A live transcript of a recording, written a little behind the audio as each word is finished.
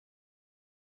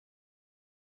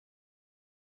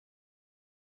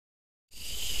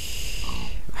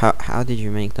How did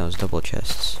you make those double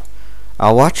chests?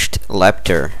 I watched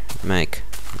Lepter make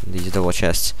these double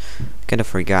chests. Kinda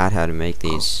forgot how to make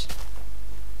these.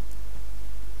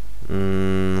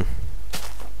 Didn't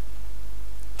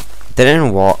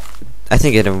involve. I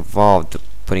think it involved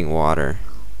putting water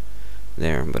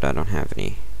there, but I don't have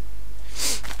any.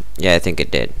 Yeah, I think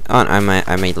it did. Oh,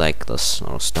 I made like this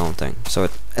little stone thing, so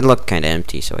it looked kind of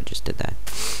empty, so I just did that.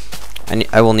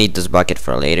 I will need this bucket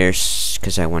for later,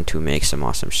 because I want to make some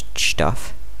awesome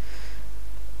stuff.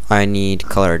 I need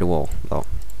colored wool, though.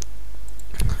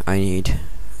 I need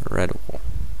red wool.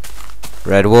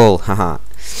 Red wool, haha.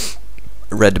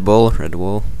 Red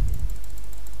wool.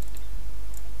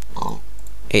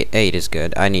 8 is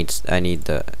good. I need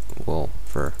the wool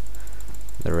for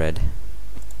the red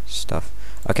stuff.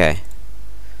 Okay,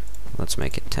 let's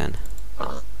make it 10.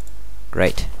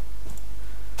 Great.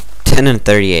 10 and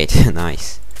 38.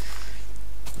 Nice.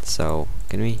 So,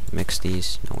 can we mix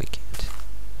these? No, we can't.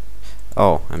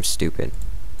 Oh, I'm stupid.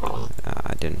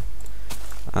 I didn't.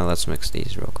 Let's mix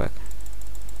these real quick.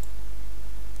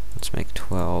 Let's make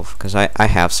 12, because I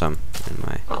have some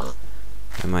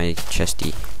in my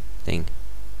chesty thing.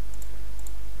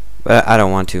 But I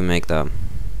don't want to make the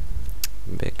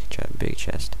big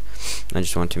chest. I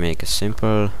just want to make a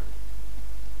simple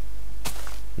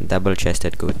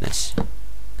double-chested goodness.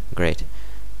 Great.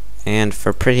 And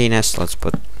for prettiness, let's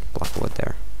put block wood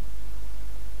there.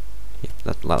 Yep,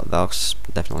 that looks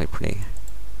definitely pretty.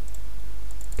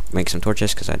 Make some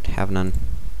torches, because I have none.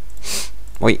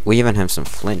 We even have some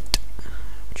flint,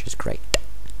 which is great.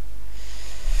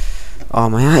 Oh,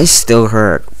 my eyes still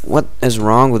hurt. What is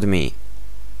wrong with me?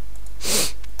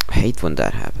 I hate when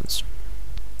that happens.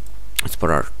 Let's put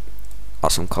our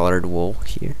awesome colored wool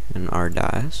here and our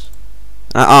dyes.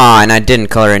 And I didn't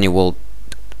color any wool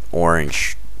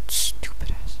orange.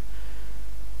 Stupid ass.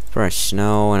 Put our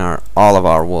snow and all of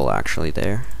our wool actually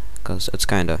there, because it's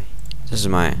kinda. This is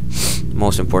my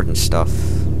most important stuff.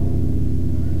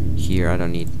 Here, I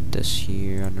don't need this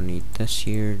here. I don't need this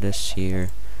here. This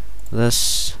here.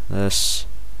 This.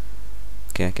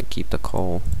 Okay, I can keep the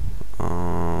coal.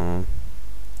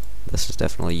 This is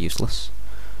definitely useless.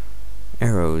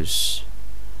 Arrows.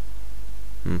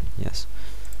 Yes.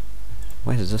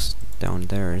 Why is this down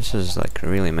there? This is like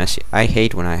really messy. I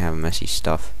hate when I have messy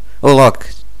stuff. Oh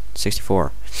look,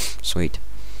 64. Sweet.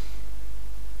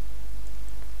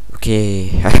 Okay,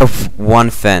 I have one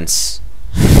fence.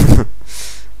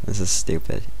 This is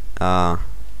stupid. Yeah.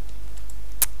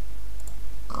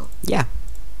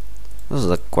 This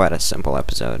is quite a simple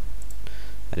episode.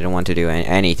 I didn't want to do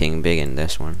anything big in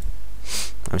this one.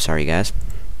 I'm sorry, guys.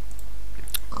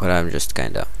 But I'm just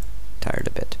kinda tired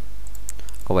a bit.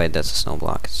 Oh wait, that's a snow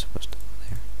block. It's supposed to go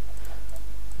there.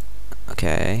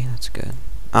 Okay, that's good.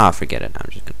 Forget it. I'm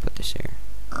just gonna put this here.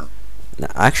 No,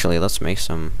 actually, let's make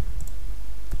some.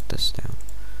 Put this down.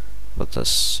 Put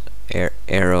this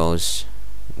arrows.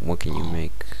 What can you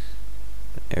make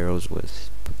arrows with?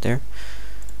 Put there.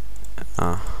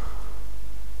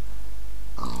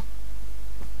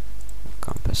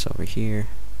 Compass over here.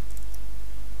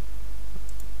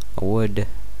 A wood.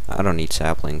 I don't need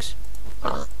saplings,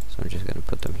 so I'm just gonna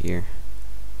put them here.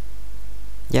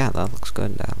 Yeah, that looks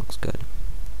good. That looks good.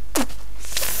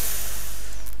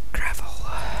 Gravel.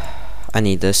 I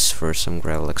need this for some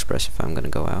gravel express if I'm gonna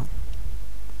go out.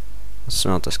 Let's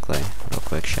smelt this clay real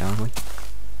quick, shall we?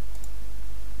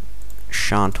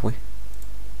 Shan't we?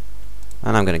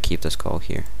 And I'm gonna keep this coal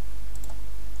here.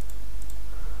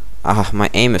 My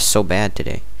aim is so bad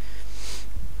today.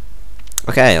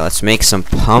 Okay, let's make some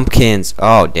pumpkins.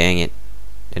 Oh, dang it.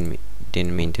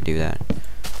 Didn't mean to do that.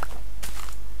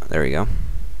 There we go.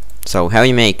 So, how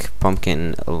you make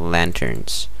pumpkin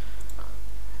lanterns?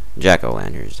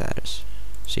 Jack-o'-lanterns, that is.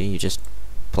 See, you just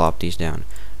plop these down.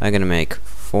 I'm gonna make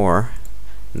 4.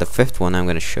 The 5th one I'm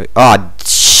gonna show you. Oh,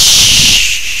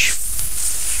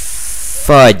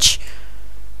 fudge.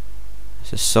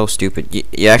 This is so stupid.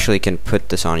 You actually can put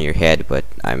this on your head, but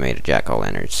I made a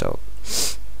jack-o'-lantern, so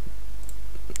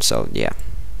yeah,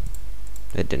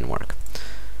 it didn't work.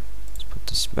 Let's put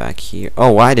this back here.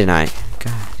 Oh, why didn't I?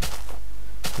 God,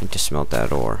 I need to smelt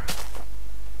that ore.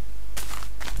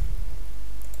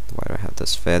 Why do I have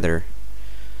this feather?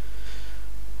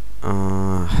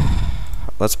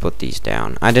 Let's put these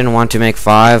down. I didn't want to make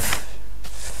 5.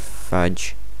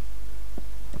 Fudge.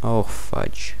 Oh,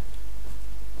 fudge.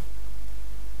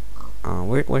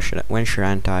 When should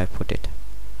I put it?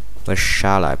 Where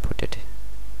shall I put it?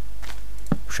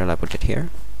 Shall I put it here?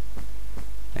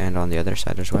 And on the other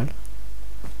side as well?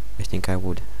 I think I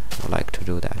would like to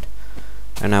do that.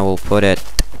 And I will put it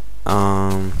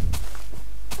on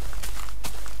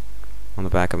the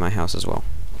back of my house as well.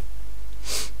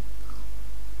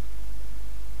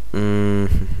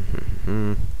 That's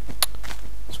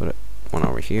what one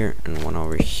over here and one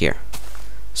over here,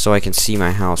 so I can see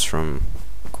my house from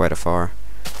quite afar.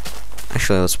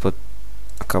 Actually, let's put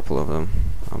a couple of them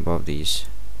above these.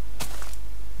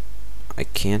 I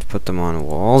can't put them on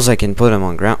walls. I can put them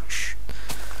on ground.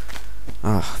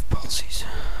 Ah, ballsies.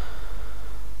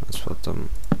 Let's put them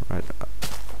right up.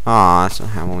 Ah, I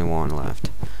have only one left.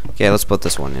 Okay, let's put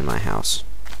this one in my house.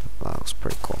 That looks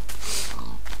pretty cool.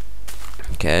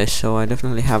 Okay, so I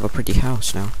definitely have a pretty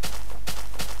house now.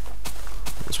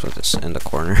 Let's put this in the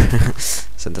corner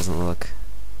so it doesn't look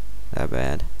that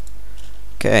bad.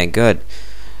 Okay, good.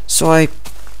 So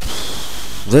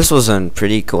this was a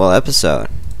pretty cool episode,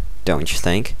 don't you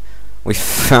think? We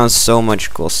found so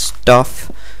much cool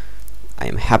stuff. I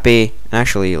am happy.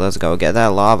 Actually, let's go get that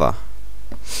lava.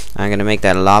 I'm gonna make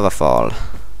that lava fall.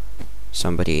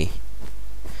 Somebody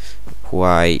who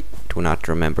I do not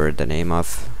remember the name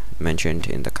of mentioned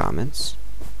in the comments.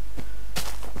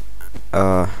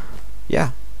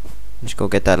 Yeah. Let's go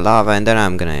get that lava, and then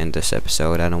I'm gonna end this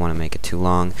episode. I don't want to make it too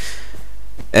long.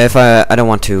 If I don't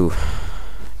want to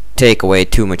take away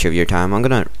too much of your time, I'm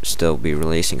gonna still be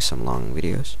releasing some long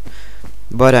videos,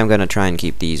 but I'm gonna try and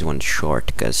keep these ones short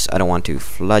because I don't want to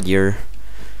flood your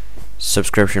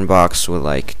subscription box with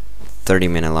like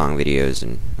 30-minute long videos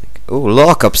and like, oh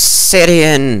look,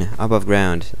 obsidian above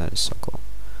ground. That is so cool.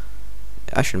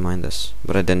 I shouldn't mind this,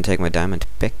 but I didn't take my diamond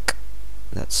pick.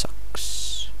 That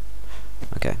sucks.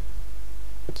 Okay,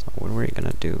 so what are we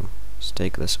gonna do? Let's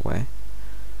take this away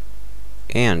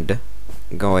and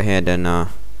go ahead and I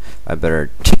better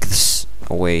take this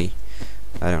away.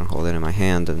 I don't hold it in my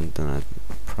hand, and then I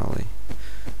probably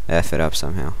F it up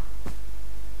somehow.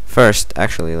 First,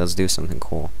 actually, let's do something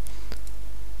cool.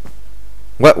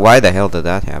 What? Why the hell did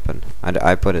that happen?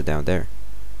 I put it down there.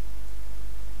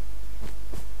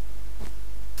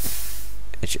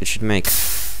 It should make...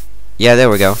 Yeah, there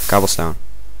we go. Cobblestone.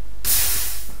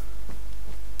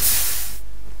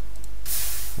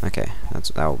 Okay,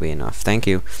 that will be enough. Thank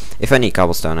you. If I need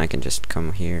cobblestone, I can just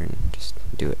come here and just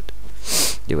do it.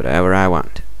 Do whatever I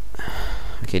want.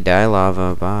 Okay, die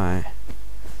lava. Bye.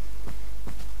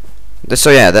 So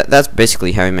yeah, that's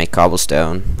basically how you make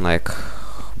cobblestone, like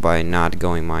by not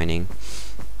going mining.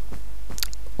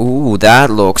 Ooh,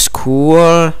 that looks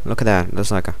cool. Look at that. It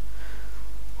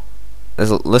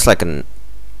looks like an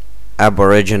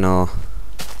aboriginal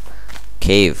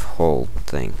cave hole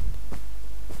thing.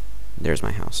 There's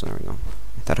my house. There we go.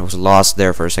 I thought I was lost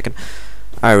there for a second.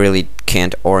 I really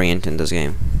can't orient in this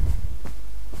game.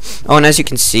 Oh, and as you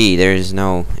can see, there is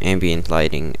no ambient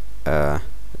lighting.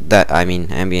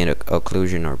 Ambient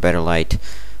occlusion or better light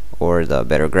or the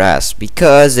better grass,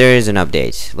 because there is an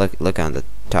update. Look on the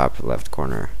top left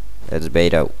corner. It's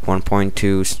beta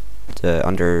 1.2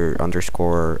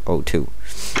 underscore 02,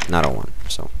 not 01.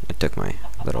 So it took my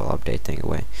little update thing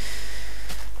away.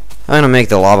 I'm gonna make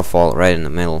the lava fall right in the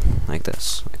middle, like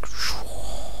this.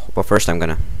 But first I'm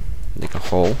gonna dig a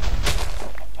hole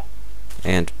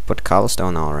and put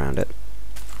cobblestone all around it.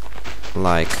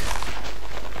 Like...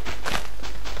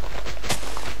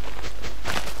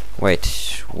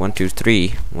 Wait, 1, 2,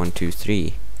 3. 1, 2,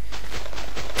 3.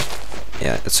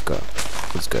 Yeah, let's go.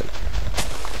 It's good.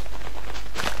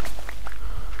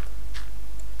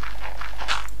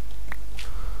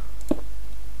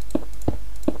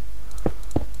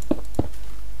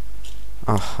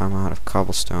 Oh, I'm out of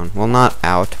cobblestone. Well, not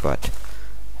out, but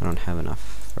I don't have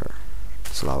enough for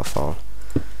this lava fall.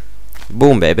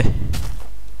 Boom, baby.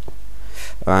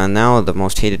 Now the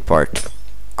most hated part.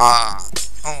 Ah!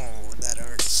 Oh, that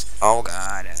hurts. Oh,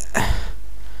 God.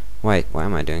 Wait, why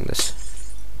am I doing this?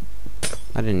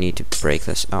 I didn't need to break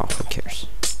this. Oh, who cares?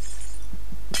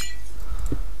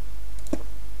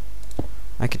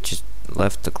 I could just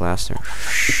left the glass there.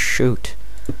 Shoot.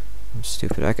 I'm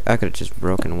stupid. I could have just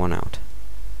broken one out.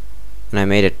 And I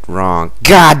made it wrong.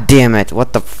 God damn it!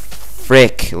 What the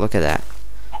frick? Look at that.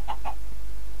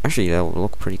 Actually, that will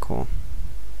look pretty cool.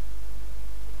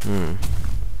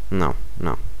 No.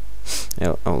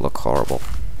 It'll look horrible.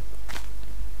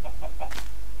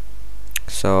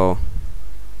 So,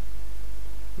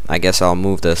 I guess I'll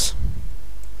move this.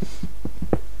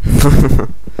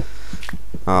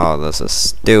 Oh, this is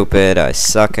stupid. I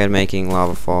suck at making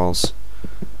lava falls.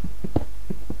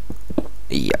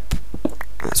 Yep.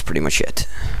 That's pretty much it.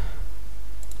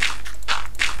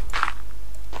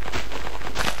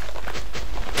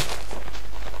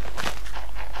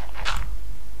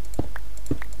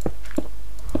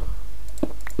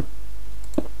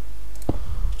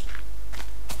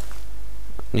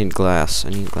 I need glass. I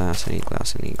need glass. I need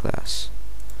glass. I need glass.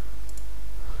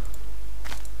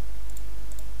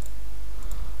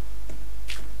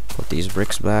 these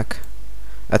bricks back.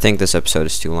 I think this episode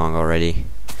is too long already.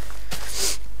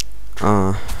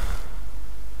 Now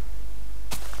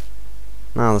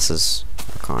this is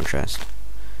a contrast.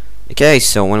 Okay,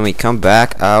 so when we come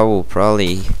back, I will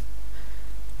probably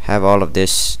have all of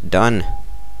this done.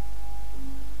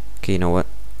 Okay, you know what?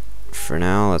 For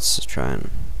now, let's try and...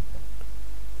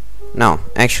 No,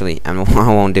 actually, I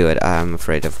won't do it. I'm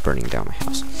afraid of burning down my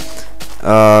house.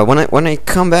 When I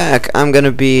come back, I'm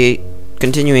gonna be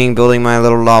continuing building my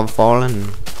little lava fall,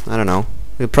 and I don't know.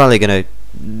 We're probably gonna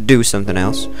do something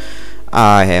else.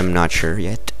 I am not sure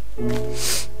yet.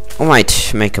 I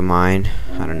might make a mine.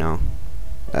 I don't know.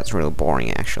 That's real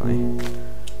boring, actually.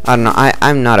 I don't know.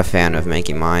 I'm not a fan of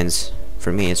making mines.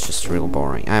 For me, it's just real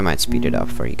boring. I might speed it up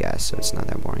for you guys, so it's not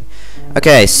that boring.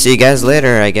 Okay, see you guys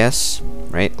later, I guess.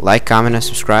 Right? Like, comment, and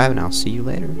subscribe, and I'll see you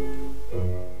later.